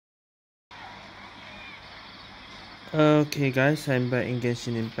Okay guys, I'm back in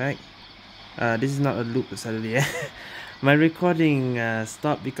Genshin Impact. This is not a loop suddenly. My recording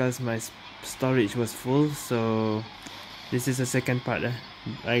stopped because my storage was full, so this is the second part.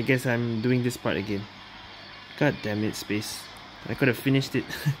 I guess I'm doing this part again. God damn it, space. I could have finished it.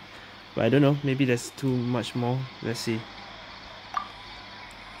 But I don't know, maybe there's too much more. Let's see.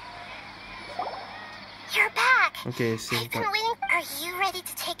 You're back! Okay, see. I've been waiting. Are you ready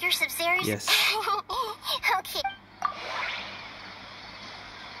to take your Samsara? Yes. Okay.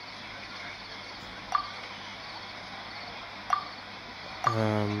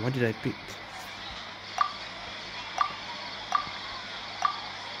 What did I pick?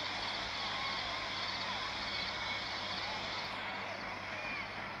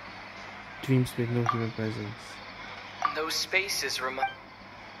 Dreams with no human presence. Those spaces remind.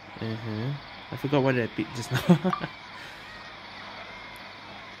 I forgot what I picked just now.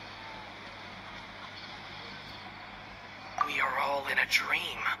 We are all in a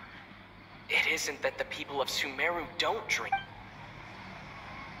dream. It isn't that the people of Sumeru don't dream.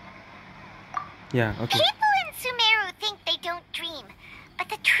 Yeah, okay. People in Sumeru think they don't dream, but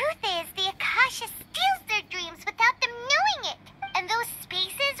the truth is the Akasha steals their dreams without them knowing it. And those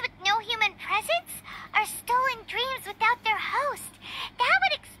spaces with no human presence are stolen dreams without their host. That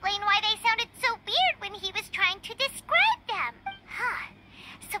would explain why they sounded so weird when he was trying to describe them. Huh.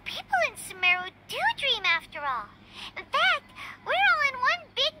 So people in Sumeru do dream after all. In fact, we're all in one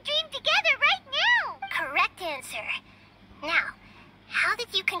big dream together right now. Correct answer. Now, how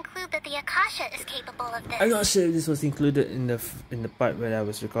did you conclude that the Akasha is capable of this? I'm not sure if this was included in the part where I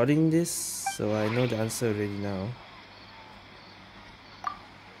was recording this, so I know the answer already now.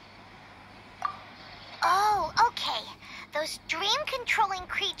 Oh, okay. Those dream-controlling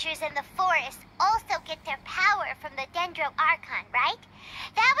creatures in the forest also get their power from the Dendro Archon, right?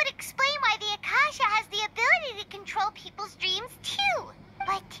 That would explain why the Akasha has the ability to control people's dreams too.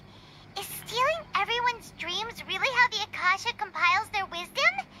 But is stealing everyone's dreams really how the Akasha compiles their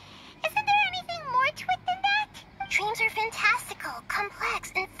wisdom? Isn't there anything more to it than that? Dreams are fantastical,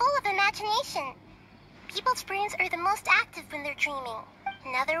 complex, and full of imagination. People's brains are the most active when they're dreaming.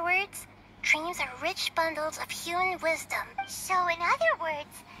 In other words, dreams are rich bundles of human wisdom. So in other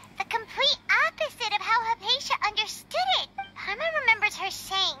words, the complete opposite of how Hypatia understood it. Paimon remembers her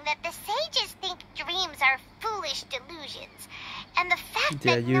saying that the sages think dreams are foolish delusions. And the fact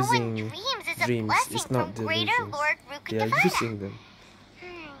They are that no one using dreams is a dreams, blessing it's not from greater delusions. Lord They are Rukkhadevata. using them.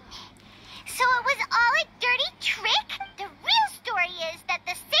 So it was all a dirty trick? The real story is that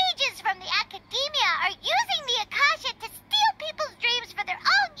the sages from the academia are using the Akasha to steal people's dreams for their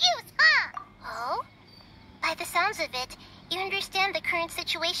own use, huh? Oh? By the sounds of it, you understand the current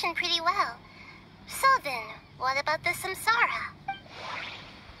situation pretty well. So then, what about the Samsara?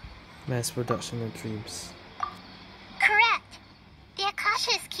 Mass production of dreams. Correct. The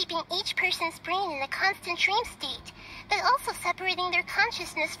Akasha is keeping each person's brain in a constant dream state, but also separating their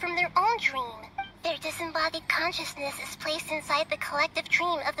consciousness from their own dream. Their disembodied consciousness is placed inside the collective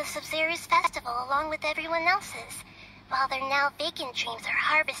dream of the Samsara's festival along with everyone else's, while their now vacant dreams are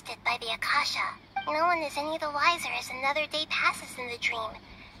harvested by the Akasha. No one is any the wiser as another day passes in the dream,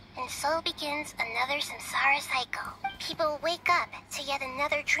 and so begins another Samsara cycle. People wake up to yet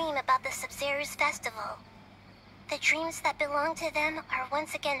another dream about the Samsara's festival. The dreams that belong to them are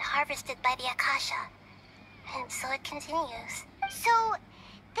once again harvested by the Akasha. And so it continues. So,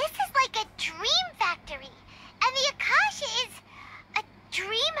 this is like a dream factory. And the Akasha is a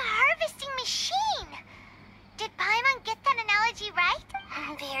dream harvesting machine. Did Paimon get that analogy right?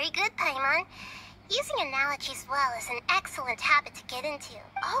 Very good, Paimon. Using analogies well is an excellent habit to get into.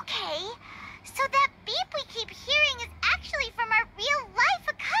 Okay. So that beep we keep hearing is actually from our real-life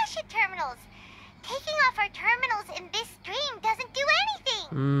Akasha terminals. Taking off our terminals in this dream doesn't do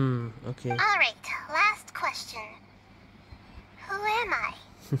anything. Okay. Alright, last question. Who am I?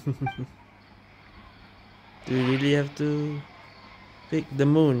 Do we really have to pick the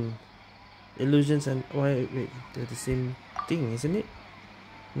moon? Illusions and wait, they're the same thing, isn't it?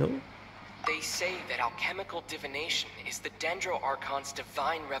 No? They say that alchemical divination is the Dendro Archon's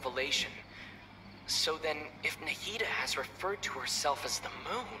divine revelation. So then, if Nahida has referred to herself as the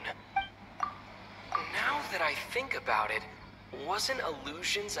moon... Now that I think about it, wasn't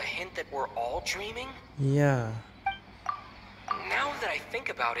illusions a hint that we're all dreaming? Yeah. Now that I think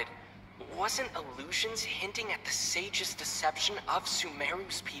about it, wasn't illusions hinting at the sage's deception of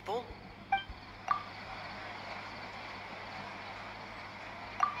Sumeru's people?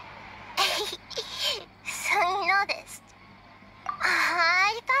 So you noticed.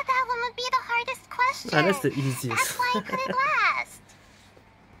 I thought that one would be the hardest question. That's the easiest. That's why I put it last.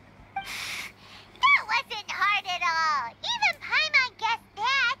 That wasn't hard at all.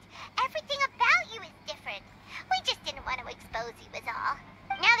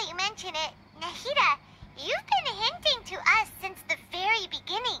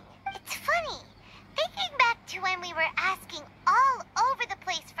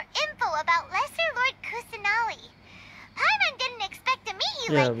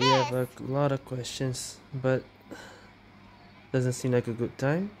 Yeah, like we have a this. lot of questions, but doesn't seem like a good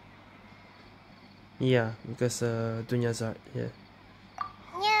time. Yeah, because Dunya's art, yeah.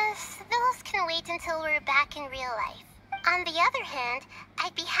 Yes, those can wait until we're back in real life. On the other hand,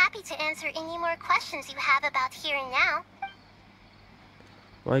 I'd be happy to answer any more questions you have about here and now.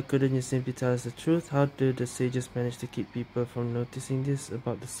 Why couldn't you simply tell us the truth? How do the sages manage to keep people from noticing this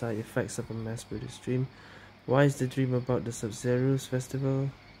about the side effects of a mass-produced dream? Why is the dream about the Sub-Zero's festival?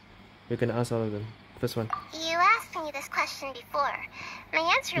 We're gonna ask all of them. First one. You asked me this question before.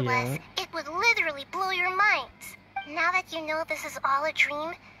 My answer was, it would literally blow your minds. Now that you know this is all a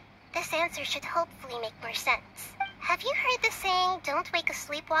dream, this answer should hopefully make more sense. Have you heard the saying, don't wake a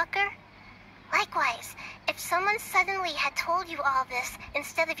sleepwalker? Likewise, if someone suddenly had told you all this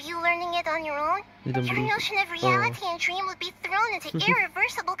instead of you learning it on your own, your notion of reality and dream would be thrown into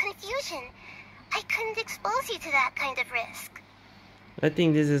irreversible confusion. I couldn't expose you to that kind of risk. I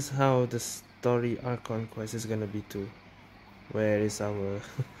think this is how the story Archon Quest is gonna be too. Where is our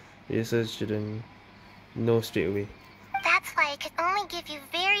users shouldn't know straight away. That's why I could only give you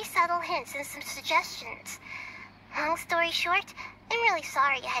very subtle hints and some suggestions. Long story short, I'm really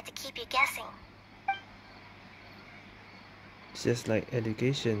sorry I had to keep you guessing. It's just like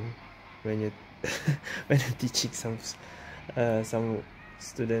education when you when you're teaching some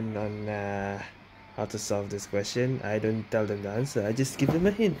student on how to solve this question. I don't tell them the answer, I just give them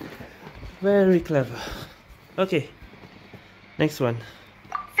a hint. Very clever. Okay, next one.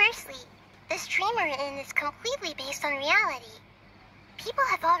 Firstly, this dream we're in is completely based on reality. People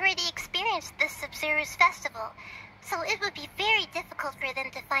have already experienced this Sub-Zero's festival, so it would be very difficult for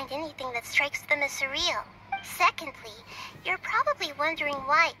them to find anything that strikes them as surreal. Secondly, you're probably wondering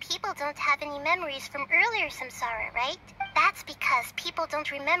why people don't have any memories from earlier Samsara, right? That's because people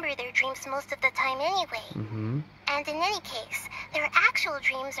don't remember their dreams most of the time anyway. And in any case, their actual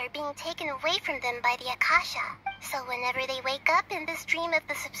dreams are being taken away from them by the Akasha. So whenever they wake up in this dream of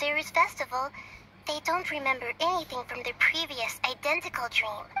the Sub-Zero's festival, they don't remember anything from their previous identical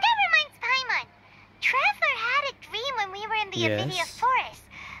dream. That reminds Paimon. Traveler had a dream when we were in the Avidia Forest,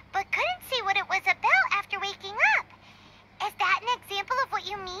 but couldn't see what it was about after waking up. Is that an example of what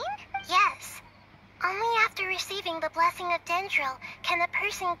you mean? Yes. Only after receiving the blessing of Dendril can a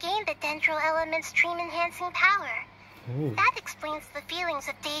person gain the Dendril element's dream-enhancing power. That explains the feelings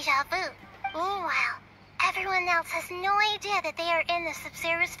of deja vu. Meanwhile, everyone else has no idea that they are in the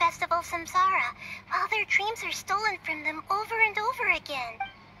Sub-Zero's festival Samsara, while their dreams are stolen from them over and over again.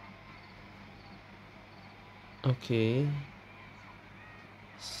 Okay.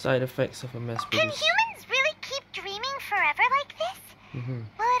 Side effects of a mass Can produced. humans really keep dreaming forever like this? Will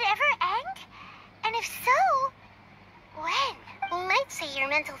it ever end? And if so, when? We might say your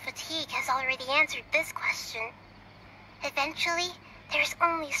mental fatigue has already answered this question. Eventually, there's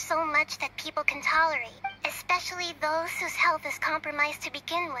only so much that people can tolerate, especially those whose health is compromised to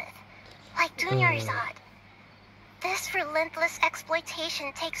begin with, like Dunyarzad. This relentless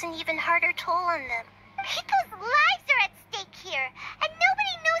exploitation takes an even harder toll on them. People's lives are at stake here, and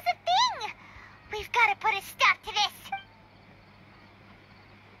nobody knows a thing! We've got to put a stop to this!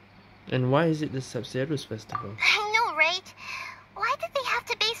 And why is it the Sub-Zero's festival? I know, right? Why did they have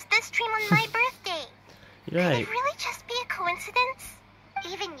to base this dream on my birthday? Right. Could it really just be a coincidence?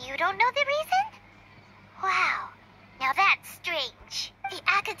 Even you don't know the reason? Wow, now that's strange. The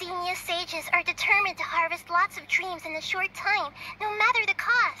Academia sages are determined to harvest lots of dreams in a short time, no matter the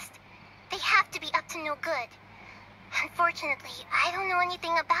cost. They have to be up to no good. Unfortunately, I don't know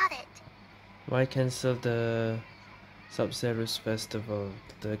anything about it. Why cancel the Sub-Zero's festival,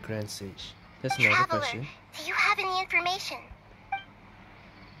 the Grand Sage? That's another Traveler, question. do you have any information?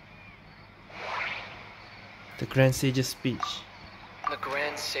 The Grand Sage's speech. The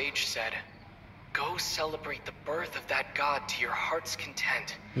Grand Sage said, "Go celebrate the birth of that god to your heart's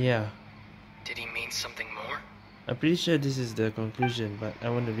content." Yeah. Did he mean something more? I'm pretty sure this is the conclusion, but I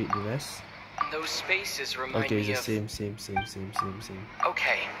want to read the rest. Those spaces remind Okay, me it's the of... same.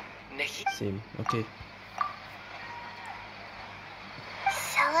 Okay, Nahida... Same, okay.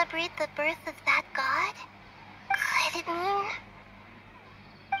 Celebrate the birth of that god? Could it mean...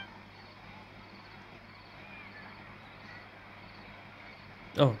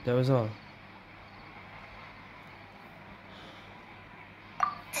 Oh, that was all.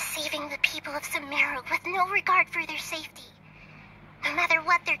 Deceiving the people of Sumeru with no regard for their safety. No matter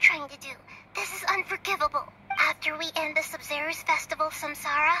what they're trying to do, this is unforgivable. After we end the Sub-Zero's festival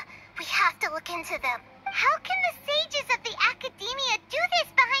Samsara, we have to look into them. How can the sages of the Academia do this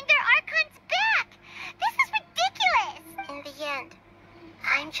behind their Archon's back? This is ridiculous! In the end,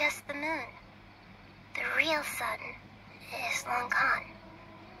 I'm just the moon. The real sun is long gone.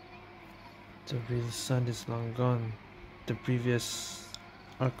 The real sun is long gone. The previous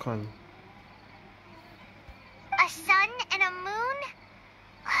Archon. A sun and a moon?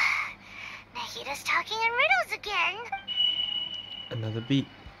 Nahida's talking in riddles again. Another beat.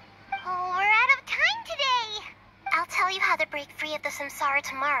 Oh, we're out of time today. I'll tell you how to break free of the Samsara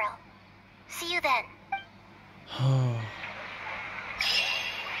tomorrow. See you then.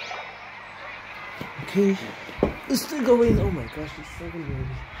 Okay. It's still going. Oh my gosh, it's 7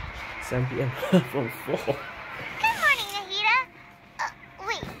 already. 7 p.m. from 4. Good morning, Nahida.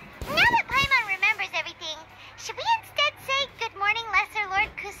 Wait. Now that Paimon remembers everything, should we instead say good morning, Lesser Lord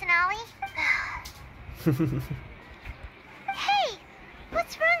Kusanali? Hey!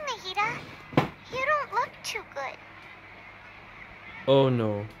 What's wrong, Nahida? You don't look too good. Oh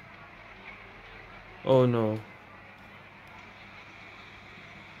no. Oh no.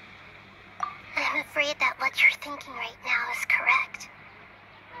 I'm afraid that what you're thinking right now is correct.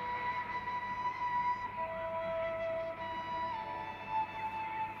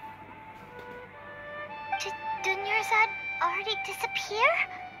 Did Dunyarzad already disappear?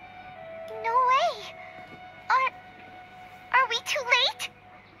 No way! Are we too late?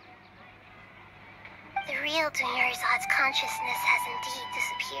 The real Dunyarzad's consciousness has indeed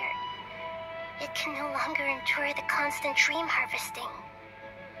disappeared. It can no longer endure the constant dream harvesting.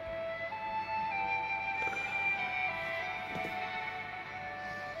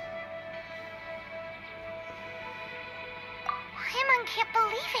 Paimon can't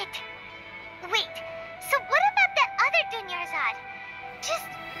believe it. Wait, so what about that other Dunyarzad? Just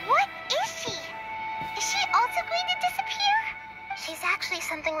what is she? Is she also going to disappear? She's actually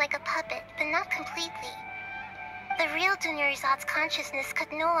something like a puppet, but not completely. The real Dunyarzad's consciousness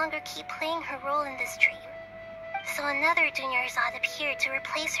could no longer keep playing her role in this dream. So another Dunyarzad appeared to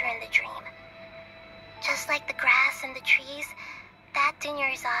replace her in the dream. Just like the grass and the trees, that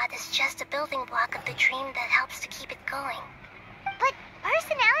Dunyarzad is just a building block of the dream that helps to keep it going. But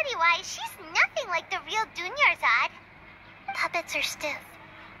personality-wise, she's nothing like the real Dunyarzad. Puppets are stiff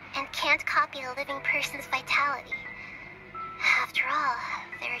and can't copy a living person's vitality. After all,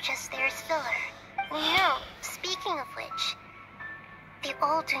 they're just there as filler. No, speaking of which, the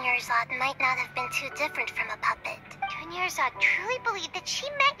old Dunyarzad might not have been too different from a puppet. Dunyarzad truly believed that she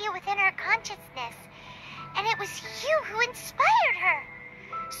met you within her consciousness, and it was you who inspired her.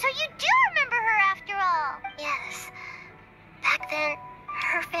 So you do remember her after all. Yes. Back then,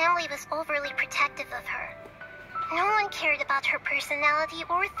 her family was overly protective of her. No one cared about her personality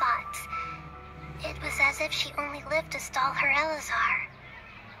or thoughts. It was as if she only lived to stall her Elazar.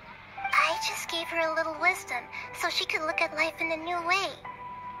 I just gave her a little wisdom so she could look at life in a new way.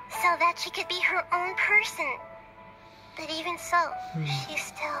 So that she could be her own person. But even so, she's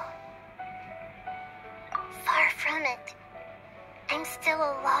still far from it. I'm still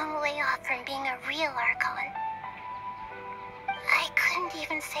a long way off from being a real Archon. I couldn't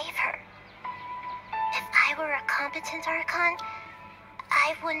even save her. If I were a competent Archon,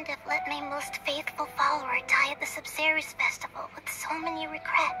 I wouldn't have let my most faithful follower die at the Samsara's festival with so many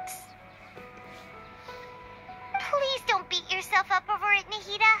regrets. Please don't beat yourself up over it,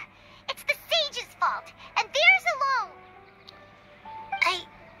 Nahida. It's the sage's fault, and theirs alone.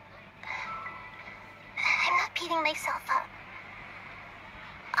 I'm not beating myself up.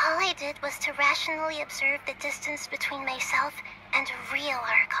 All I did was to rationally observe the distance between myself and a real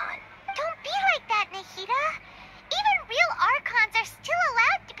Archon. Don't be like that, Nahida. Even real Archons are still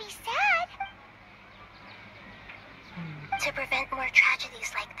allowed to be sad. To prevent more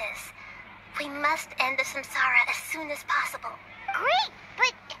tragedies like this, we must end the Samsara as soon as possible. Great,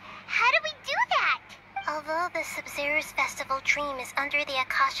 but how do we do that? Although the Sub-Zero's festival dream is under the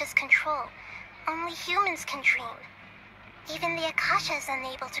Akasha's control, only humans can dream. Even the Akasha is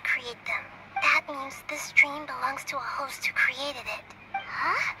unable to create them. That means this dream belongs to a host who created it.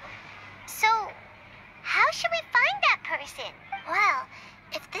 Huh? So, how should we find that person? Well,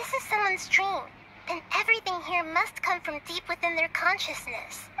 if this is someone's dream, then everything here must come from deep within their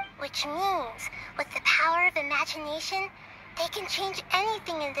consciousness. Which means, with the power of imagination, they can change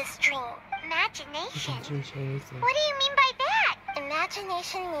anything in this dream. Imagination? What do you mean by that?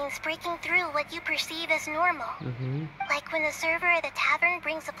 Imagination means breaking through what you perceive as normal. Like when the server at a tavern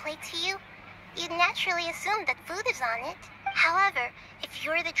brings a plate to you, you'd naturally assume that food is on it. However, if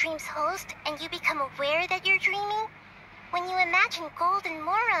you're the dream's host and you become aware that you're dreaming, when you imagine gold and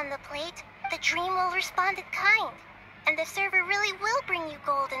more on the plate, the dream will respond in kind, and the server really will bring you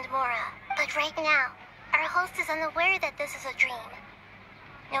gold and mora. But right now, our host is unaware that this is a dream.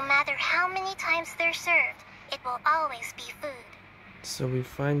 No matter how many times they're served, it will always be food. So we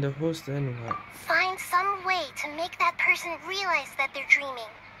find the host and what? Find some way to make that person realize that they're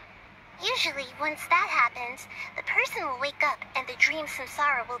dreaming. Usually, once that happens, the person will wake up and the dream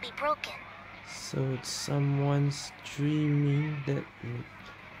samsara will be broken. So it's someone's dreaming that...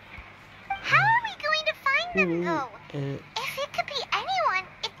 How are we going to find them, though? If it could be anyone,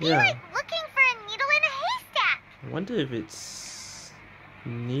 it'd be like looking for a needle in a haystack. I wonder if it's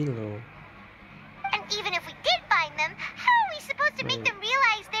Nilo. And even if we did find them, how are we supposed to make them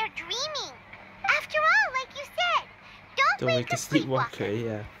realize they're dreaming? After all, like you said, don't wake a sleepwalker.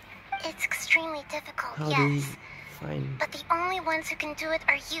 Yeah. It's extremely difficult, How do you yes. find... But the only ones who can do it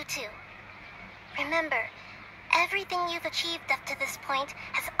are you two. Remember, everything you've achieved up to this point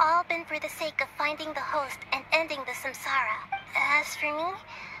has all been for the sake of finding the host and ending the samsara. As for me,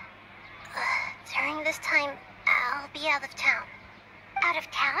 during this time, I'll be out of town. Out of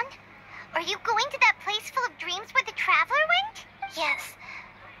town? Are you going to that place full of dreams where the traveler went? Yes.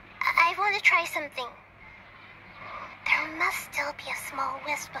 I want to try something. There must still be a small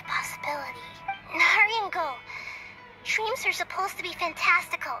wisp of possibility. Hurry and go. Dreams are supposed to be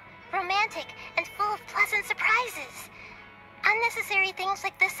fantastical, romantic, and full of pleasant surprises. Unnecessary things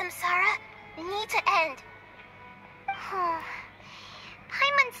like this samsara need to end.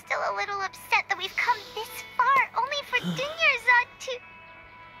 Paimon's still a little upset that we've come this far only for Dunyarzad to...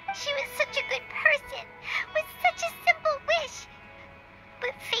 She was such a good person, with such a simple wish.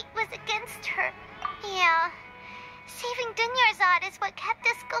 But fate was against her. Yeah. Saving Dunyarzad is what kept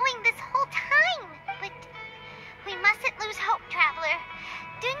us going this whole time. But we mustn't lose hope, Traveler.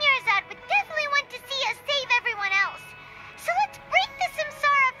 Dunyarzad would definitely want to see us save everyone else. So let's break the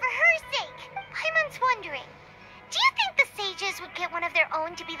samsara for her sake. Paimon's wondering, do you think the sages would get one of their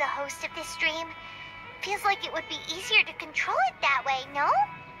own to be the host of this dream? Feels like it would be easier to control it that way, no?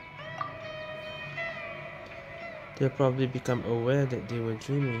 They'll probably become aware that they were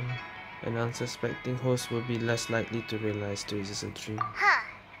dreaming. An unsuspecting host will be less likely to realize this is a dream. Huh.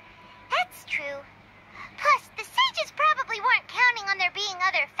 That's true. Plus, the sages probably weren't counting on there being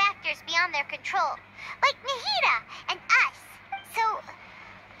other factors beyond their control, like Nahida and us. So,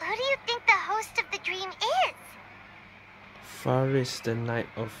 who do you think the host of the dream is? Faris, the Knight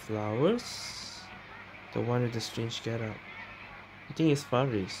of Flowers? The one with the strange getup. I think it's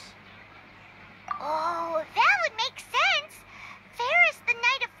Faris. Oh, that would make sense. Faris, the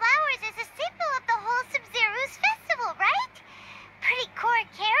Knight of Flowers, is a symbol of the whole Sub-Zero's festival, right? Pretty core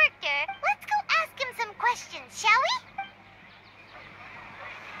character. Let's go ask him some questions, shall we?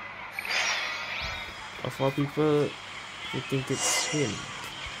 Of all people, you think it's him.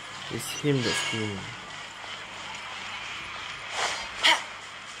 It's him that's dreaming.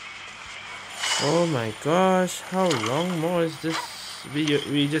 Oh my gosh, how long more is this? We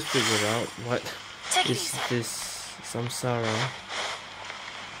just figured out what is this samsara,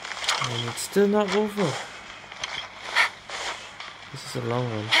 and it's still not over. This is a long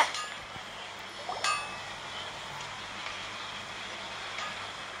one.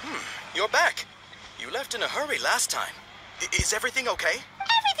 You're back. You left in a hurry last time. Is everything okay?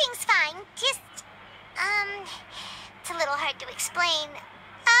 Everything's fine. Just, it's a little hard to explain.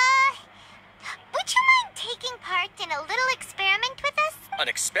 Would you mind taking part in a little experiment with us? An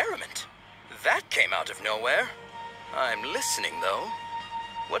experiment? That came out of nowhere. I'm listening, though.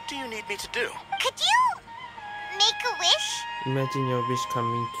 What do you need me to do? Could you make a wish? Imagine your wish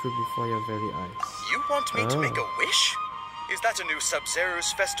coming true before your very eyes. You want me to make a wish? Is that a new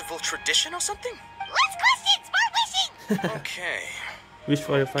Sub-Zero's festival tradition or something? Less questions, more wishing! Okay. Wish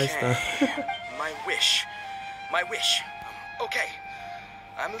for your 5-star. My wish. My wish. Okay.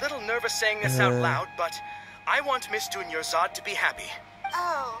 I'm a little nervous saying this out loud, but I want Miss Dunyarzad to be happy.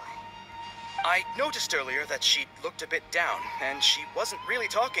 Oh. I noticed earlier that she looked a bit down, and she wasn't really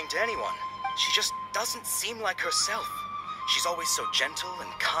talking to anyone. She just doesn't seem like herself. She's always so gentle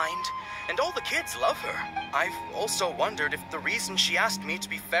and kind, and all the kids love her. I've also wondered if the reason she asked me to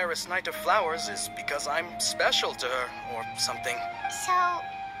be Faris Knight of Flowers is because I'm special to her, or something. So,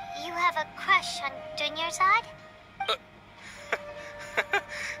 you have a crush on Dunyarzad?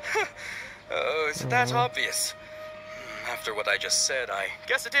 Oh, is it that obvious? After what I just said, I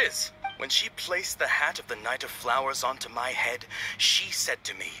guess it is. When she placed the hat of the Knight of Flowers onto my head, she said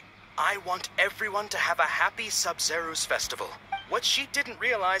to me, I want everyone to have a happy Sub-Zero's festival. What she didn't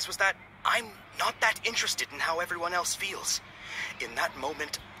realize was that I'm not that interested in how everyone else feels. In that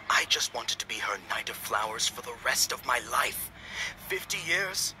moment, I just wanted to be her Knight of Flowers for the rest of my life. 50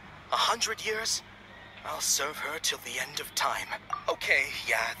 years? 100 years? I'll serve her till the end of time. Okay,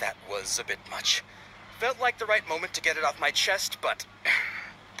 yeah, that was a bit much. Felt like the right moment to get it off my chest, but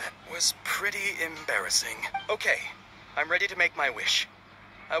that was pretty embarrassing. Okay, I'm ready to make my wish.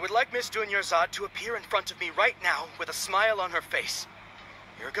 I would like Miss Dunyarzad to appear in front of me right now with a smile on her face.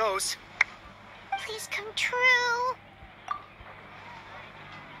 Here goes. please come true.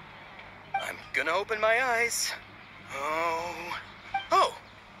 I'm gonna open my eyes. Oh,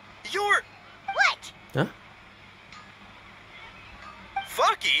 you're What? Huh?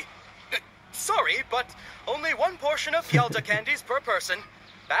 Fucky. Sorry, but only one portion of Yelda candies per person.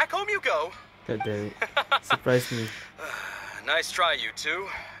 Back home you go. God damn it. Surprised me. Nice try, you two.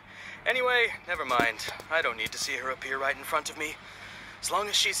 Anyway, never mind. I don't need to see her appear right in front of me. As long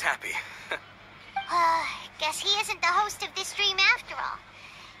as she's happy. Guess he isn't the host of this dream after all.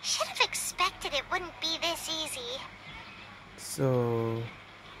 Should have expected it wouldn't be this easy. So,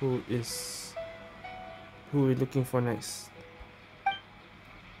 who are we looking for next?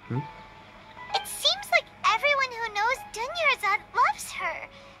 It seems like everyone who knows Dunyarzad loves her.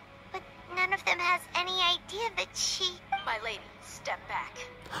 But none of them has any idea that she... My lady, step back.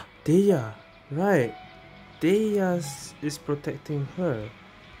 Deya, right. Deya is protecting her.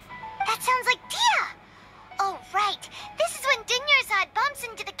 That sounds like Dia! Oh, right. This is when Dunyarzad bumps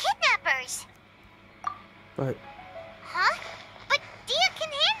into the kidnappers. But Huh? But Dia can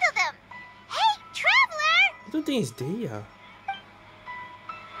handle them. Hey, Traveler! I don't think it's Deya.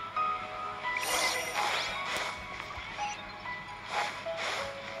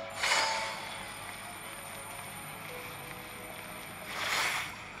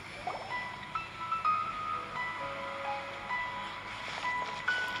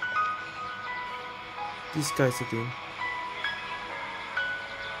 These guys again.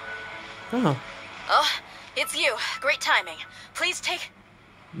 Oh, Oh, it's you. Great timing. Please take...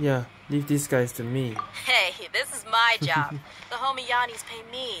 yeah. Leave these guys to me. Hey, this is my job. The homie Yannis pay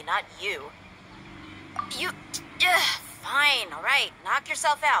me, not you. You... fine, alright. Knock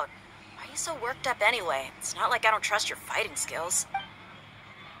yourself out. Why are you so worked up anyway? It's not like I don't trust your fighting skills.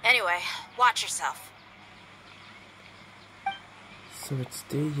 Anyway, watch yourself. So it's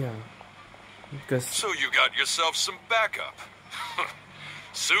Deya. Because So you got yourself some backup.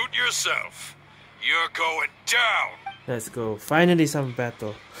 Suit yourself. You're going down. let's go. Finally some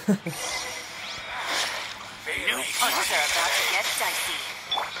battle. New punches are about to get dicey.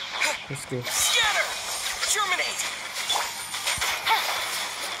 Let's go. Scatter! Germinate!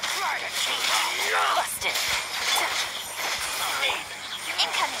 Busted.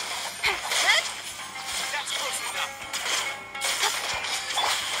 Incoming. That's close enough.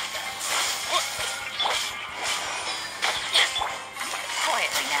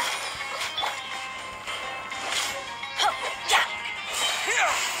 Quietly now.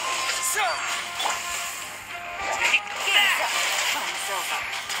 Fun's over.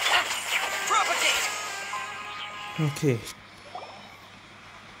 Propagate! Okay.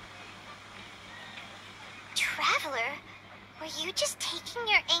 Traveler, were you just taking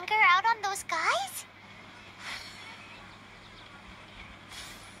your anger out on those guys?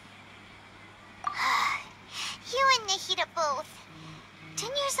 You and Nahida both.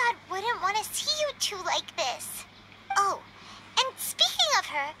 Dunyarzad wouldn't want to see you two like this. Oh, and speaking of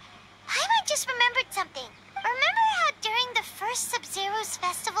her, Paimon just remembered something. Remember how during the first Sub-Zero's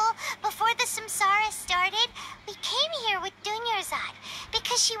festival, before the Samsara started, we came here with Dunyarzad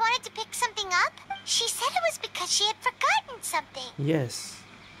because she wanted to pick something up? She said it was because she had forgotten something. Yes.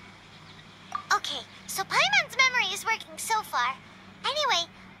 Okay, so Paimon's memory is working so far. Anyway,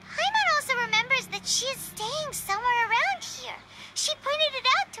 Paimon also remembers that she is staying somewhere around here. She pointed it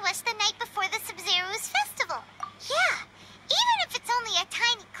out to us the night before the Sub-Zero's festival. Yeah, even if it's only a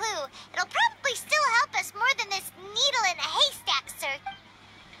tiny clue, it'll probably still help us more than this needle in a haystack search.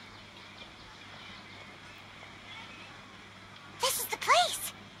 This is the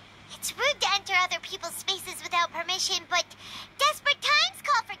place. It's rude to enter other people's spaces without permission, but desperate times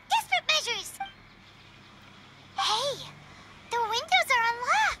call for desperate measures. Hey, the windows are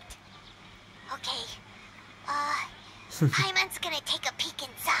unlocked. Okay, Paimon's gonna take a peek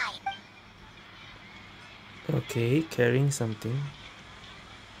inside. Okay, carrying something.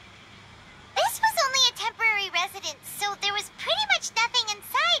 This was only a temporary residence, so there was pretty much nothing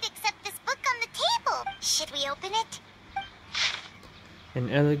inside except this book on the table. Should we open it? An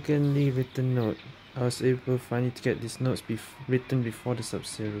elegantly written note. I was able finally to get these notes written before the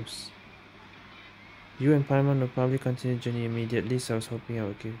Sub-Zeros. You and Paimon will probably continue the journey immediately, so I was hoping I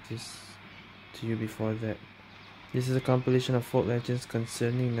would give this to you before that. This is a compilation of folk legends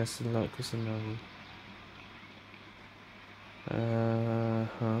concerning Nasalot Kusanagi.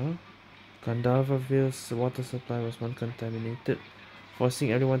 Gandharvaville's water supply was once contaminated,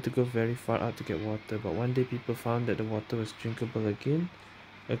 forcing everyone to go very far out to get water. But one day people found that the water was drinkable again.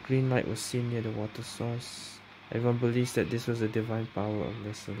 A green light was seen near the water source. Everyone believes that this was the divine power of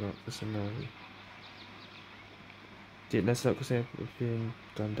Nasalot Kusanagi. Did Nasalot Kusanagi appear in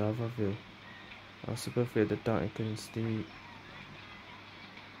Gandharvaville? I was super afraid of the dark. I couldn't sleep.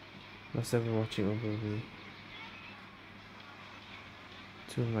 Must have been watching over me.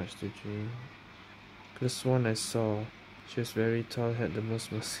 Too much to dream. Could have sworn I saw. She was very tall, had the most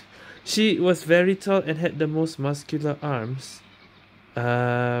She was very tall and had the most muscular arms.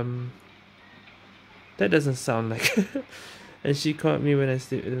 That doesn't sound like. And she caught me when I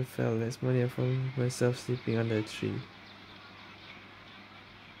slipped and fell. Next morning I found myself sleeping under a tree.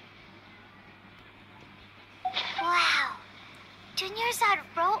 Wow. Dunyarzad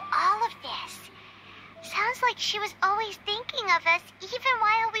wrote all of this. Sounds like she was always thinking of us even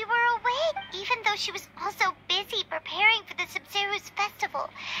while we were away. Even though she was also busy preparing for the Sabzeruz festival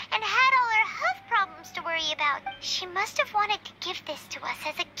and had all her health problems to worry about. She must have wanted to give this to us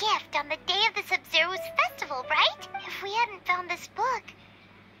as a gift on the day of the Sabzeruz festival, right? If we hadn't found this book,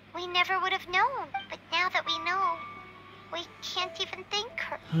 we never would have known. But now that we know, we can't even thank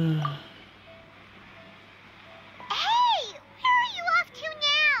her. Hey! Where are you off to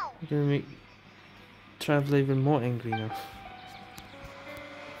now? You're gonna make Traveler even more angry now.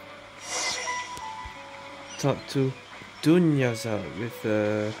 Talk to Dunyarzad with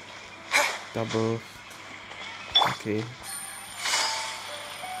a double. Okay.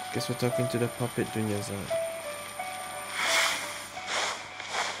 Guess we're talking to the puppet Dunyarzad.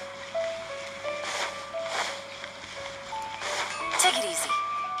 Take it easy.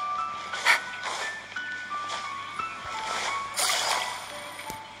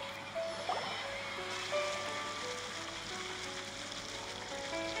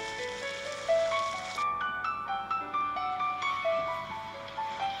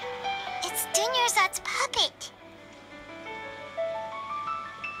 It's Dunyarzad's puppet.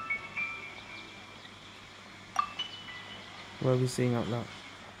 What are we saying out loud?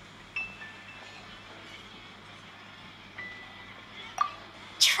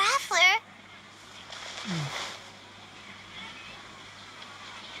 Traveler?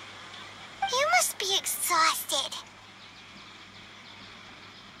 You must be exhausted.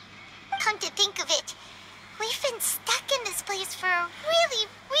 Come to think of it, we've been stuck in this place for a really,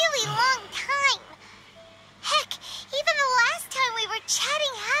 really long time. Heck, even the last time we were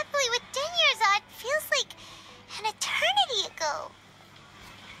chatting happily with Dunyarzad feels like an eternity ago.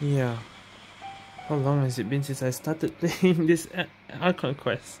 Yeah. How long has it been since I started playing this Archon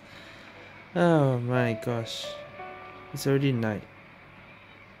Quest? Oh my gosh. It's already night.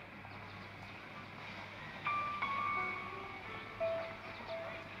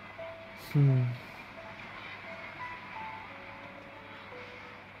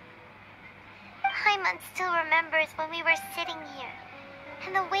 Paimon still remembers when we were sitting here,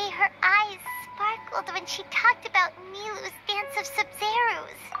 and the way her eyes sparkled when she talked about Nilu's dance of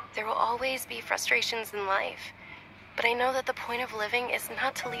Sabzeruz. There will always be frustrations in life, but I know that the point of living is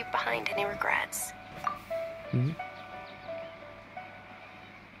not to leave behind any regrets.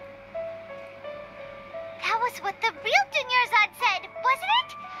 That was what the real Dunyarzad said, wasn't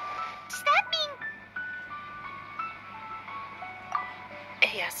it? Does that mean...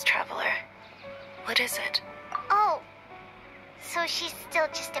 Yes, Traveler. What is it? Oh, so she's still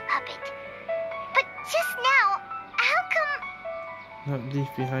just a puppet. But just now, how come... Not leave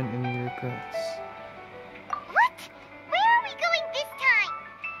behind any regrets. What? Where are we going this time?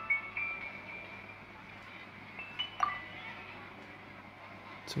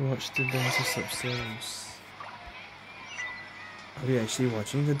 To watch the dance of Sabzeruz. Are we actually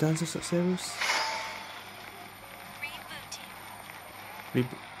watching the dance of Sabzeruz?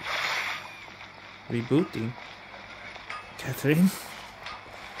 Rebooting? Catherine?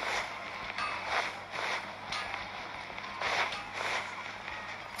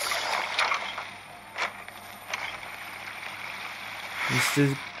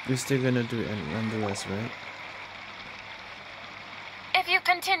 We're still gonna do it nonetheless, right? If you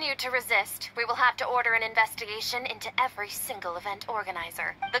continue to resist, we will have to order an investigation into every single event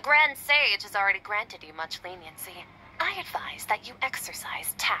organizer. The Grand Sage has already granted you much leniency. I advise that you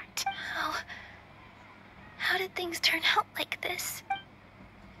exercise tact. How did things turn out like this?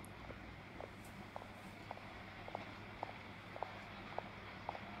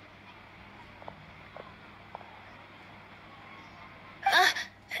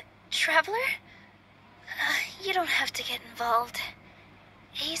 Traveler? You don't have to get involved.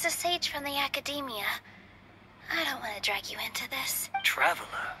 He's a sage from the academia. I don't want to drag you into this.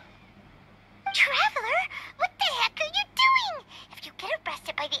 Traveler? Traveler? What the heck are you doing? If you get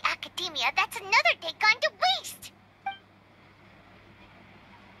arrested by the academia, that's another day gone to waste.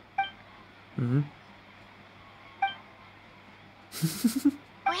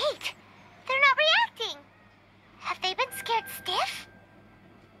 Wait, they're not reacting. Have they been scared stiff?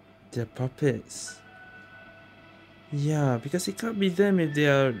 They're puppets. Yeah, because it can't be them if they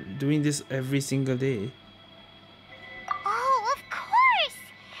are doing this every single day. Oh, of course!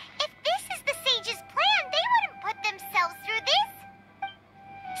 If this is the sage's plan, they wouldn't put themselves through this.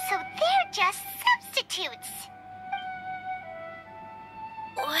 So they're just substitutes.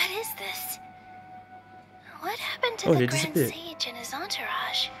 What is this? What happened to Oh, the they Grand disappeared. Sage and his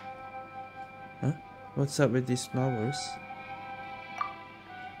entourage? Huh? What's up with these flowers?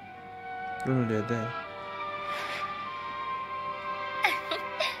 Oh no, they're there.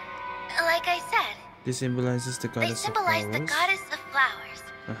 Like I said, This symbolizes the they goddess of symbolize flowers. the goddess of flowers.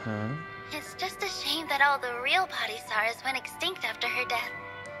 Uh-huh. It's just a shame that all the real Padisaras went extinct after her death.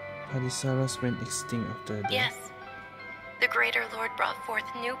 Padisaras went extinct after her death. Yes. The Greater Lord brought forth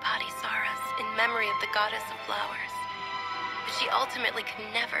new Padisaras in memory of the goddess of flowers. But she ultimately could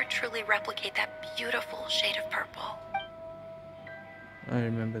never truly replicate that beautiful shade of purple. I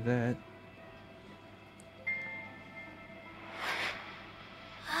remember that.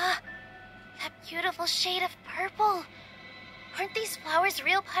 That beautiful shade of purple. Aren't these flowers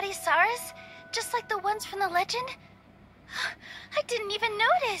real Padisaras? Just like the ones from the legend? I didn't even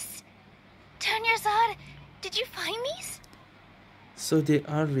notice. Tanyarzad, did you find these? So they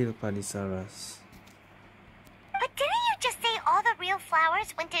are real Padisaras. But didn't you just say all the real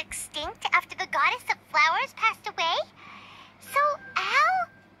flowers went extinct after the goddess of flowers passed away? So, how?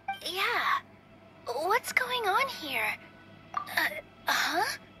 Yeah. What's going on here?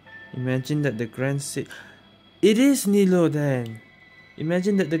 Imagine that the Grand Sage... It is Nilo then!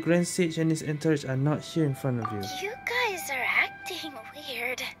 Imagine that the Grand Sage and his entourage are not here in front of you. You guys are acting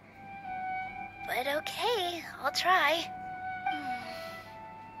weird. But okay, I'll try.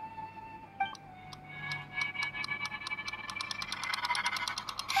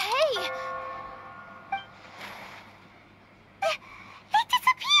 Hey! They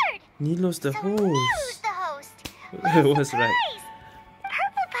disappeared! Nilo's the So host. Nilu's the host. It was right. Surprise!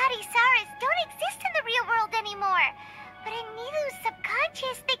 Purple Padisaras don't exist in the real world anymore. But in Nilu's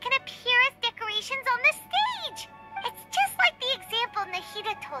subconscious, they can appear as decorations on the stage. It's just like the example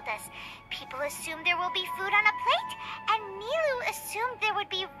Nahida told us. People assumed there will be food on a plate, and Nilu assumed there would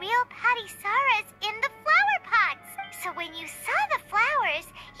be real Padisaras in the flower pots. So when you saw the flowers,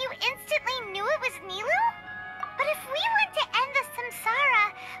 you instantly knew it was Nilu? But if we want to end the Samsara,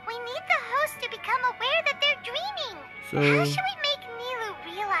 we need the host to become aware that they're dreaming. How should we make Nilu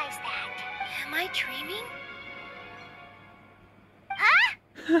realize that? Am I dreaming?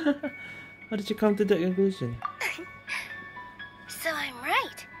 Huh? How did you come to that conclusion? So I'm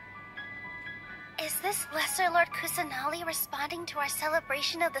right. Is this Lesser Lord Kusanali responding to our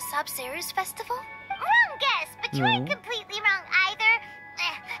celebration of the Sabzeruz festival? Wrong guess, but you aren't completely wrong either.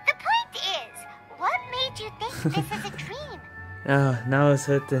 The point is, what made you think this is a dream? Ah, now it's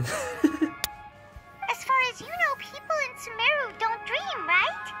certain. As far as you know, people in Sumeru don't dream,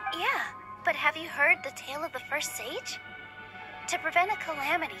 right? Yeah, but have you heard the tale of the first sage? To prevent a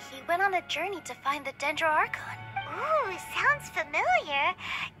calamity, he went on a journey to find the Dendro Archon. Ooh, sounds familiar.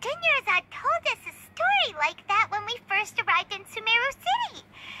 Dinyarzad told us a story like that when we first arrived in Sumeru City.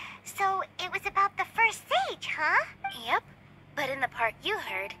 So it was about the first sage, huh? Yep, but in the part you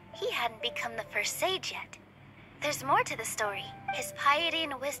heard, he hadn't become the first sage yet. There's more to the story. His piety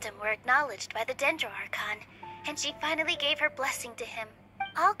and wisdom were acknowledged by the Dendro Archon, and she finally gave her blessing to him.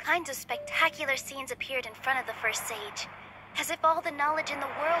 All kinds of spectacular scenes appeared in front of the first sage, as if all the knowledge in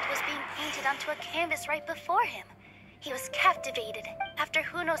the world was being painted onto a canvas right before him. He was captivated. After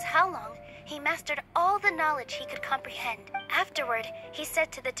who knows how long, he mastered all the knowledge he could comprehend. Afterward, he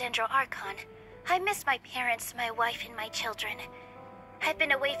said to the Dendro Archon, "I miss my parents, my wife, and my children. I've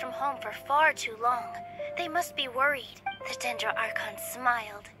been away from home for far too long. They must be worried." The Dendro Archon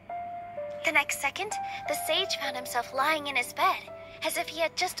smiled. The next second, the sage found himself lying in his bed, as if he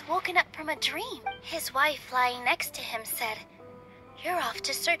had just woken up from a dream. His wife, lying next to him, said, "You're off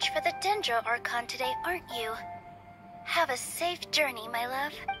to search for the Dendro Archon today, aren't you? Have a safe journey, my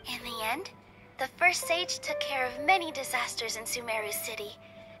love." In the end, the first sage took care of many disasters in Sumeru City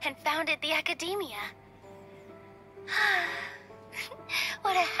and founded the Academia.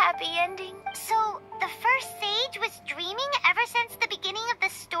 What a happy ending. So, the first sage was dreaming ever since the beginning of the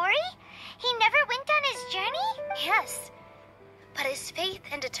story? He never went on his journey? Yes. But his faith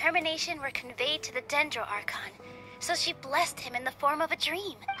and determination were conveyed to the Dendro Archon, so she blessed him in the form of a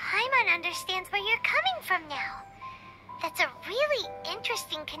dream. Paimon understands where you're coming from now. That's a really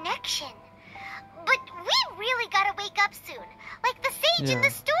interesting connection. But we really gotta wake up soon, like the sage in the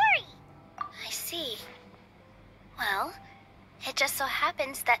story. I see. Well, it just so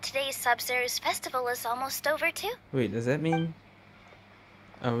happens that today's Sabzeruz festival is almost over too. Wait, does that mean...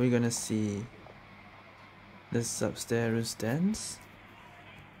 Are we gonna see the Subzerus dance?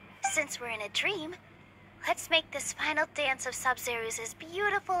 Since we're in a dream, let's make this final dance of Subzerus as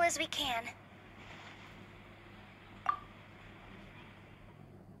beautiful as we can.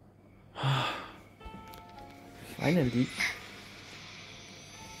 Finally.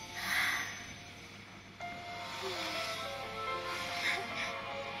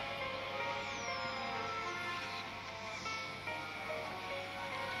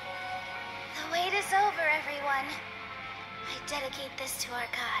 The wait is over, everyone. I dedicate this to our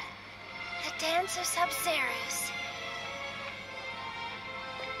god, the dance of Subzerus.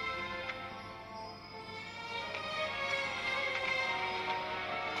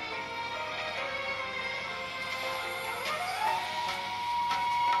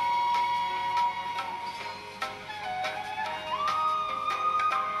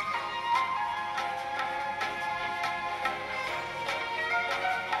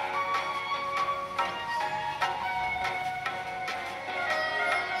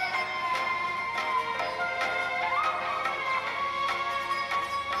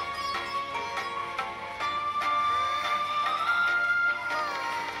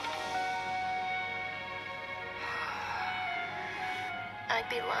 I'd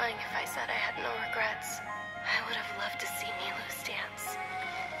be lying if I said I had no regrets. I would have loved to see Nilou's dance.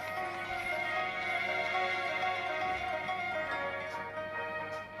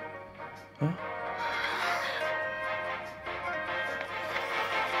 Huh?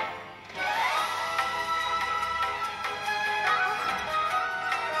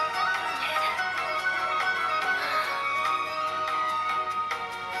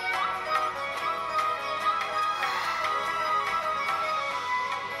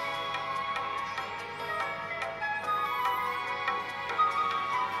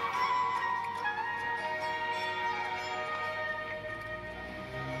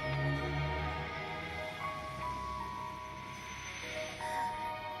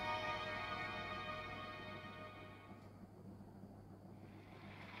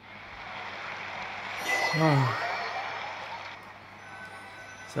 Wow.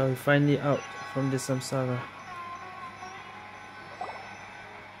 So we're finally out from the Samsara.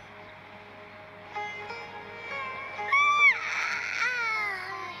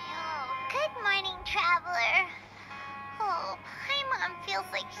 Good morning, traveler. Oh, Paimon feels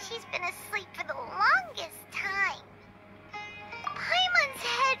like she's been asleep for the longest time. Paimon's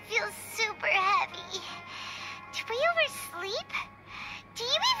head feels super heavy. Did we oversleep? Do you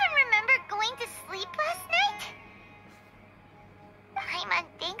even remember going to sleep last night? Paimon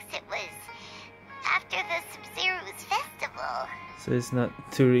thinks it was after the Subzerus festival. So it's not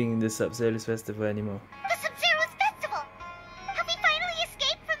during the Subzerus festival anymore. The Subzerus festival! Have we finally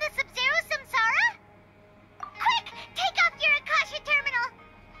escaped from the Subzerus Samsara? Quick! Take off your Akasha terminal!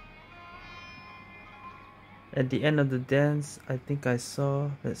 At the end of the dance, I think I saw,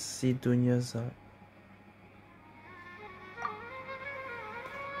 let's see, Dunya's.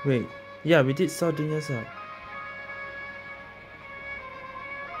 Wait, yeah, we did saw Dunya's.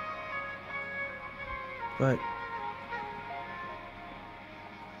 But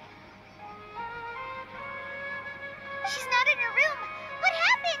She's not in her room. What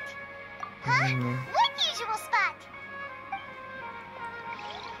happened? Huh? don't know. What usual spot?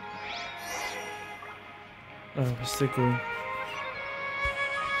 Oh, we're still going.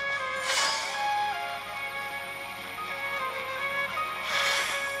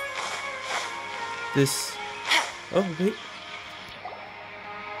 This. Oh, wait.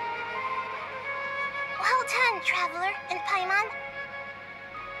 Well done, traveler and Paimon.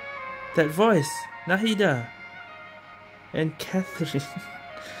 That voice. Nahida. And Catherine.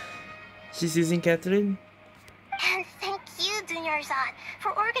 She's using Catherine? And thank you, Dunyarzad,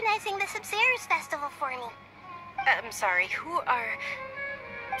 for organizing the Subzerus festival for me. I'm sorry, who are...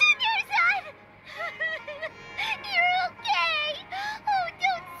 Dunyarzad! You're okay! Oh,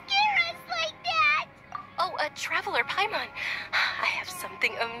 don't scare us like that! Oh, a traveler, Paimon. I have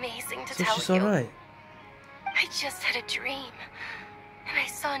something amazing to So tell she's you. alright. I just had a dream, and I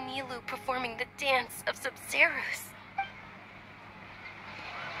saw Nilou performing the dance of Subzerus.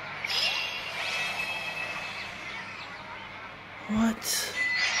 What?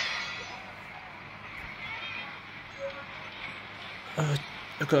 I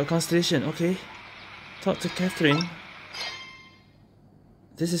got a constellation, okay. Talk to Catherine.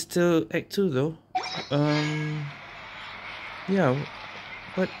 This is still Act 2 though. Yeah.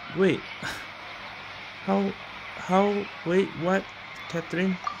 But wait. Wait, what?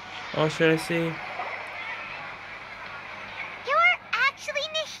 Catherine? Or should I say... You're actually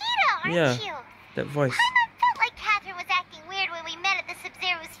Nahida, aren't Yeah, you? that voice. Paimon felt like Catherine was acting weird when we met at the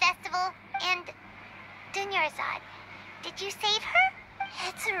Subzerus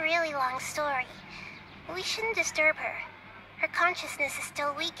really long story. We shouldn't disturb her. Her consciousness is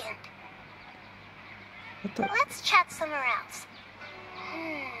still weakened. What the? Let's chat somewhere else.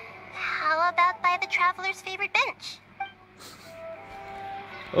 How about by the traveler's favorite bench?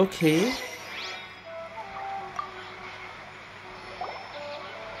 Okay.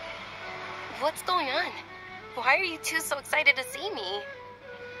 What's going on? Why are you two so excited to see me?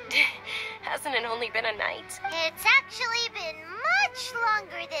 Hasn't it only been a night? It's actually been much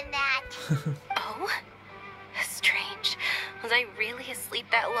longer than that. Oh? Strange. Was I really asleep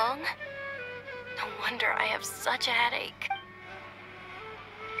that long? No wonder I have such a headache.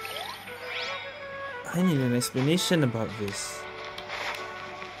 I need an explanation about this.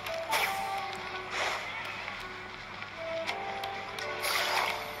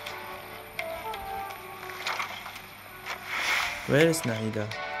 Where is Nahida?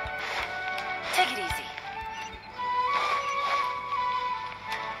 Take it easy.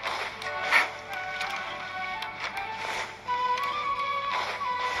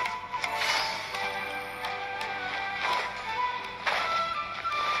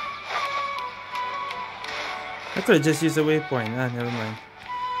 I could have just used a waypoint. Ah, never mind.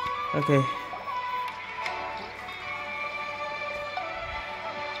 Okay.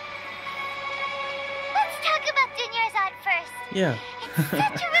 Let's talk about Dunyarzad first. Yeah.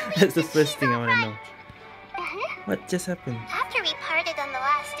 Such a relief That's the that first she's thing I want to alright. know. What just happened? After we parted on the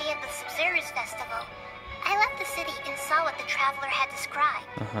last day of the Samsara's festival, I left the city and saw what the traveler had described.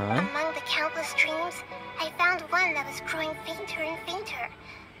 Among the countless dreams, I found one that was growing fainter and fainter.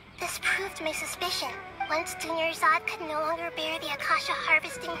 This proved my suspicion. Once Dunyarzad could no longer bear the Akasha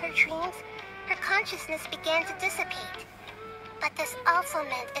harvesting her dreams, her consciousness began to dissipate. But this also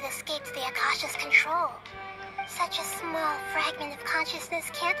meant it escaped the Akasha's control. Such a small fragment of consciousness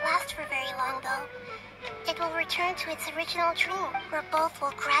can't last for very long, though. It will return to its original dream, where both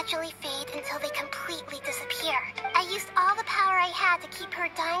will gradually fade until they completely disappear. I used all the power I had to keep her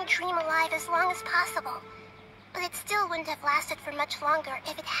dying dream alive as long as possible. But it still wouldn't have lasted for much longer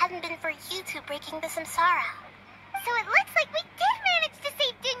if it hadn't been for you two breaking the Samsara. So it looks like we did manage to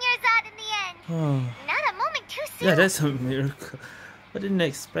save Dunyarzad in the end. Oh. Not a moment too soon. Yeah, that's a miracle. I didn't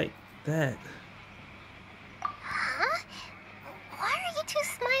expect that. Huh? Why are you two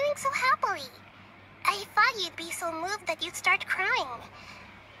smiling so happily? I thought you'd be so moved that you'd start crying.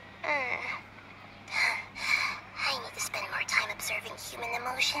 I need to spend more time observing human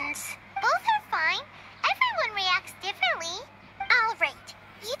emotions. Both are fine. Everyone reacts differently. All right.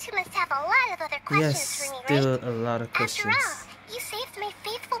 You two must have a lot of other questions Yes, for me, still right? a lot of After questions. all, you saved my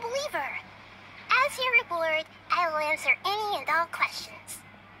faithful believer. As your reward, I will answer any and all questions.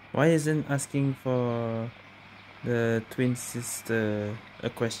 Why isn't asking for the twin sister a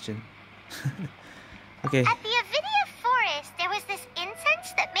question? Okay. At the Avidia forest, there was this incense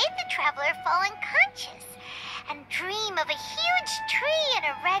that made the traveler fall unconscious and dream of a huge tree and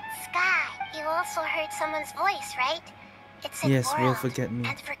a red sky. You also heard someone's voice, right? It said Yes, world will forget me.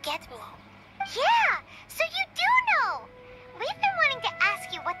 and forget me. Yeah, so you do know. We've been wanting to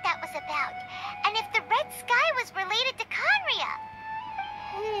ask you what that was about, and if the red sky was related to Conria.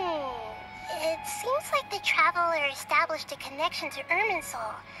 It seems like the traveler established a connection to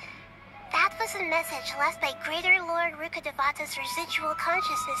Irminsul. That was a message left by Greater Lord Rukkhadevata's residual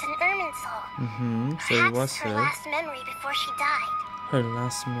consciousness in Irminsul. So it was Perhaps her her. last memory before she died. Her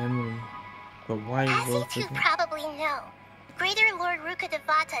last memory. But why As you will two forget? probably know, Greater Lord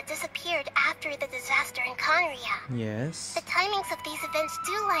Rukkhadevata disappeared after the disaster in Conria. Yes. The timings of these events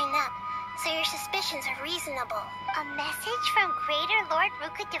do line up, so your suspicions are reasonable. A message from Greater Lord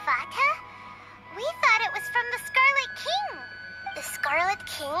Rukkhadevata? We thought it was from the Scarlet King. The Scarlet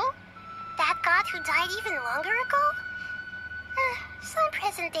King? That god who died even longer ago? Some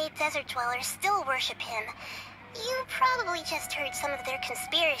present-day desert dwellers still worship him. You probably just heard some of their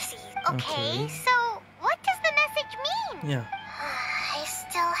conspiracies. Okay, so what does the message mean? Yeah. I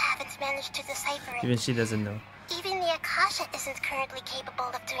still haven't managed to decipher it. Even she doesn't know. Even the Akasha isn't currently capable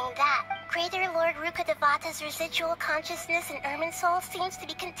of doing that. Greater Lord Rukkhadevata's residual consciousness in Irminsul seems to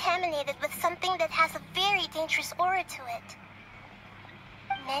be contaminated with something that has a very dangerous aura to it.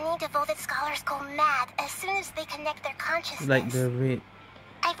 Many devoted scholars go mad as soon as they connect their consciousness. Like the red.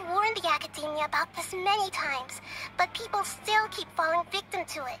 I've warned the academia about this many times, but people still keep falling victim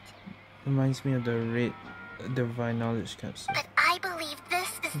to it. Reminds me of the red divine knowledge capsule. But I believe this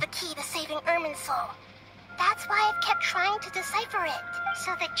is the key to saving Irminsul. That's why I've kept trying to decipher it.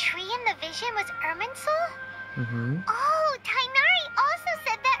 So the tree in the vision was Irminsul? Oh, Tainari also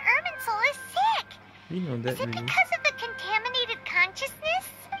said that Irminsul is sick. You know that Is it really. because of the contaminated consciousness?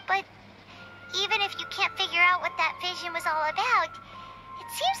 But even if you can't figure out what that vision was all about, it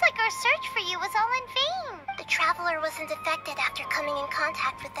seems like our search for you was all in vain. The traveler wasn't affected after coming in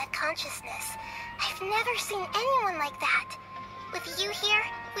contact with that consciousness. I've never seen anyone like that. With you here,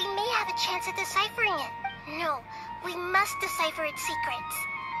 we may have a chance at deciphering it. No, we must decipher its secrets.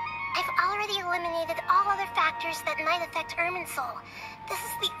 I've already eliminated all other factors that might affect Irminsul. This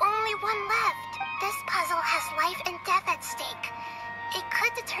is the only one left. This puzzle has life and death at stake. It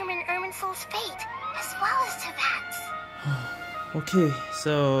could determine Irminsul's fate, as well as Tevat's. Okay,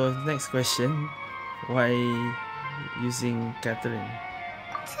 so next question. Why using Catherine?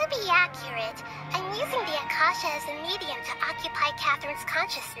 To be accurate, I'm using the Akasha as a medium to occupy Catherine's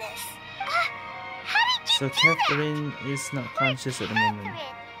consciousness. How did you So do Catherine that? is not conscious at the moment.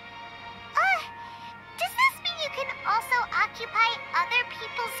 Does this mean you can also occupy other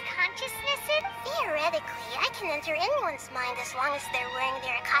people's consciousnesses? Theoretically, I can enter anyone's mind as long as they're wearing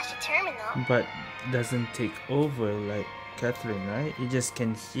their Akasha terminal. But doesn't take over like Catherine, right? You just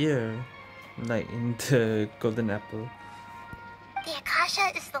can hear like in the Golden Apple. The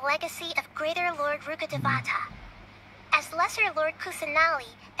Akasha is the legacy of Greater Lord Rukkhadevata. As Lesser Lord Kusanali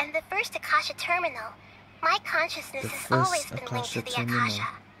and the first Akasha terminal, my consciousness has always been linked to the Akasha.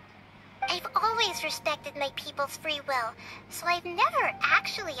 I've always respected my people's free will, so I've never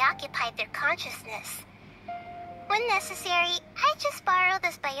actually occupied their consciousness. When necessary, I just borrow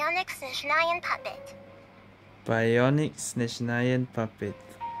this bionic Snezhnayan puppet. Bionic Snezhnayan puppet.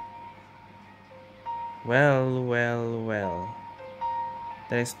 Well, well, well.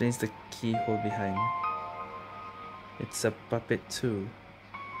 That explains the keyhole behind. It's a puppet too.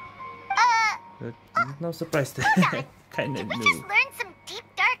 No surprise there. Kinda Did we knew. just learn some deep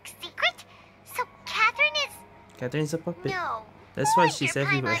dark secret? So Catherine is... Catherine's a puppet. No. That's why Like she's your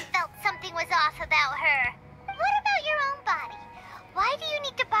everywhere. Paimon felt something was off about her. What about your own body? Why do you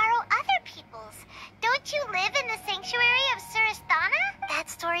need to borrow other people's? Don't you live in the sanctuary of Surasthana? That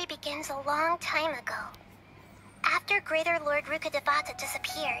story begins a long time ago. After Greater Lord Rukkhadevata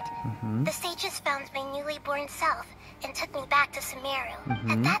disappeared, the sages found my newly born self and took me back to Sumeru.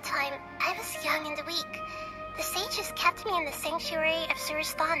 At that time, I was young and weak. The sages kept me in the sanctuary of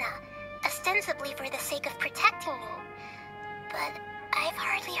Surasthana, ostensibly for the sake of protecting me. But I've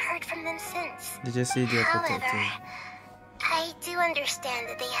hardly heard from them since. Did you see their However, protecting? I do understand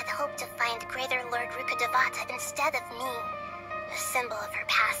that they had hoped to find Greater Lord Rukkhadevata instead of me, a symbol of her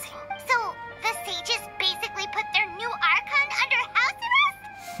passing. So, the sages basically put their new Archon under house arrest?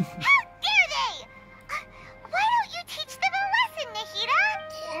 How dare they! Why don't you teach them a lesson, Nahida?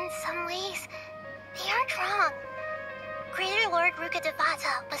 In some ways, they aren't wrong. Greater Lord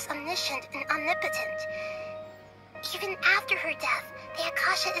Rukkhadevata was omniscient and omnipotent. Even after her death, the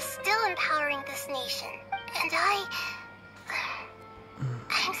Akasha is still empowering this nation. And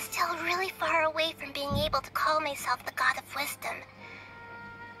I'm still really far away from being able to call myself the God of Wisdom.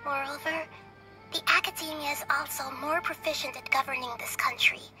 Moreover, the Academia is also more proficient at governing this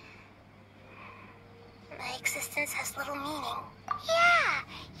country. My existence has little meaning. Yeah,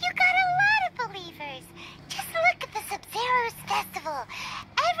 you got a lot of believers. Just look at the Sub-Zero's festival.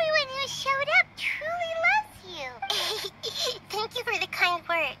 Everyone who showed up truly loves you. Thank you for the kind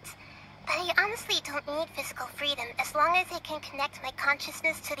words. But I honestly don't need physical freedom as long as I can connect my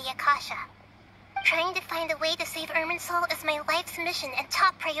consciousness to the Akasha. Trying to find a way to save Irminsul is my life's mission and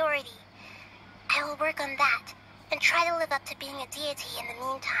top priority. I will work on that, and try to live up to being a deity in the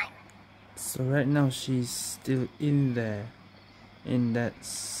meantime. So right now she's still in there, in that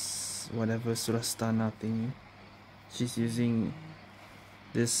whatever Surasthana thingy. She's using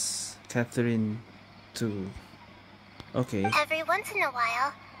this Catherine to... Okay. Every once in a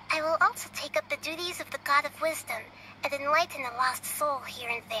while, I will also take up the duties of the God of Wisdom and enlighten a lost soul here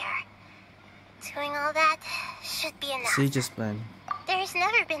and there. Doing all that should be enough. Sage's plan. There's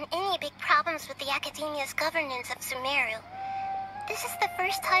never been any big problems with the Academia's governance of Sumeru. This is the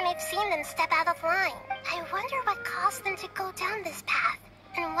first time I've seen them step out of line. I wonder what caused them to go down this path,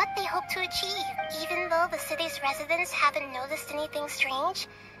 and what they hope to achieve. Even though the city's residents haven't noticed anything strange,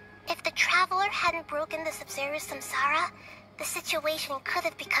 if the traveler hadn't broken the Sub-Zero's Samsara, the situation could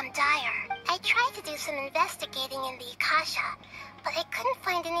have become dire. I tried to do some investigating in the Akasha, but I couldn't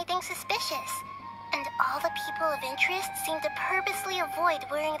find anything suspicious. And all the people of interest seem to purposely avoid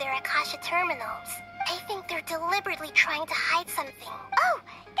wearing their Akasha terminals. I think they're deliberately trying to hide something. Oh,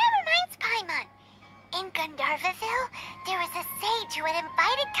 that reminds Paimon. In Gandharvaville, there was a sage who had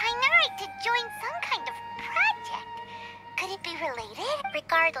invited Kainari to join some kind of project. Could it be related?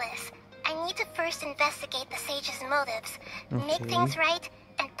 Regardless, I need to first investigate the sage's motives, make things right,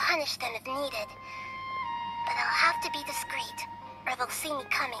 and punish them if needed. But I'll have to be discreet, or they'll see me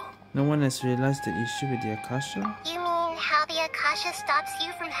coming. No one has realized the issue with the Akasha? You mean mean how the Akasha stops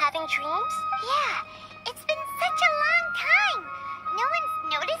you from having dreams? Yeah, it's been such a long time. No one's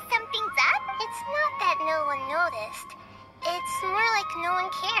noticed something's up? It's not that no one noticed. It's more like no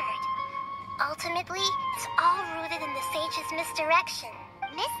one cared. Ultimately, it's all rooted in the sage's misdirection.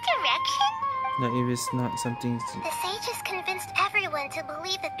 Misdirection? No, if it's not something... The sages convinced everyone to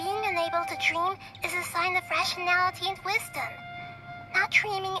believe that being unable to dream is a sign of rationality and wisdom. Not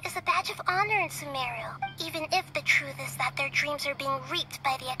dreaming is a badge of honor in Sumeru, even if the truth is that their dreams are being reaped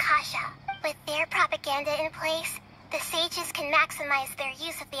by the Akasha. With their propaganda in place, the sages can maximize their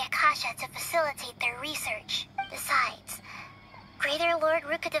use of the Akasha to facilitate their research. Besides, Greater Lord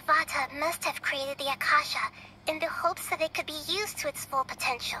Rukkhadevata must have created the Akasha in the hopes that it could be used to its full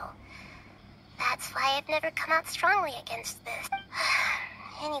potential. That's why I've never come out strongly against this.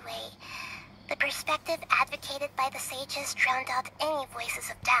 Anyway, the perspective advocated by the sages drowned out any voices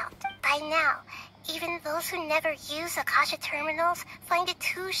of doubt. By now, even those who never use Akasha terminals find it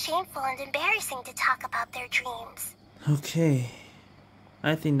too shameful and embarrassing to talk about their dreams. Okay,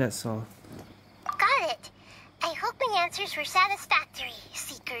 I think that's all. Got it. I hope my answers were satisfactory,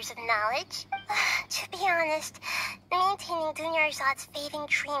 seekers of knowledge. To be honest, maintaining Dunyarzad's fading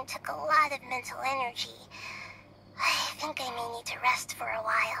dream took a lot of mental energy. I think I may need to rest for a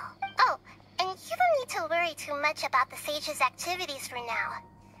while. Oh, and you don't need to worry too much about the sage's activities for now.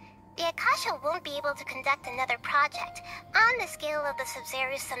 The Akasha won't be able to conduct another project on the scale of the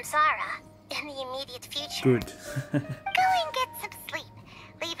Sub-Zero's Samsara in the immediate future. Good. Go and get some sleep.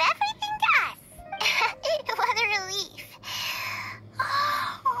 Leave everything to us. What a relief.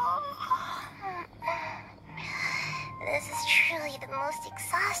 This is truly the most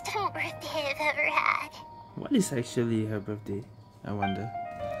exhausting birthday I've ever had. What is actually her birthday? I wonder.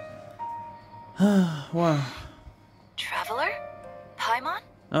 Wow. Traveler? Paimon?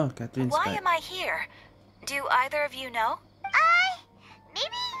 Oh, Catherine's Why back. am I here? Do either of you know?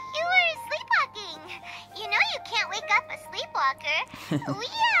 Maybe you were sleepwalking. You know you can't wake up a sleepwalker. We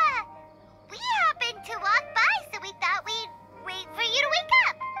happened to walk by, so we thought we'd wait for you to wake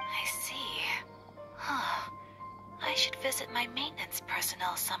up. I see. Huh. I should visit my maintenance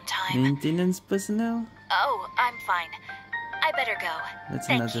personnel sometime. Maintenance personnel? Oh, I'm fine. I better go. That's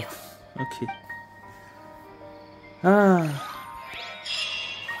Thank another. you. Okay.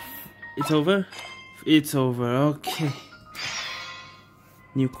 It's over? It's over, okay.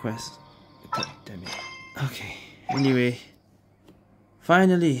 New quest. God damn it. Okay. Anyway.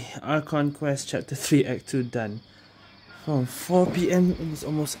 Finally, Archon Quest Chapter 3 Act 2 done. From 4 PM, it's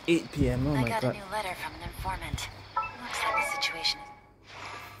almost 8 PM. Oh my god. I got a new letter from an informant. Looks like the situation is...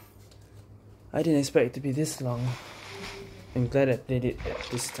 I didn't expect it to be this long. I'm glad I played it at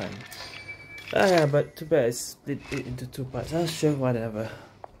this time. Yeah, but too bad I split it into 2 parts. Sure, whatever.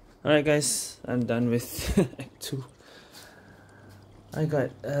 Alright guys, I'm done with Act 2. I got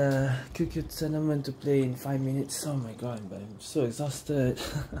QQ tournament to play in 5 minutes. Oh my god, but I'm so exhausted.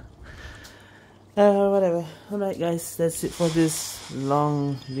 Whatever. Alright guys, that's it for this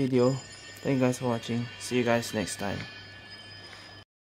long video. Thank you guys for watching. See you guys next time.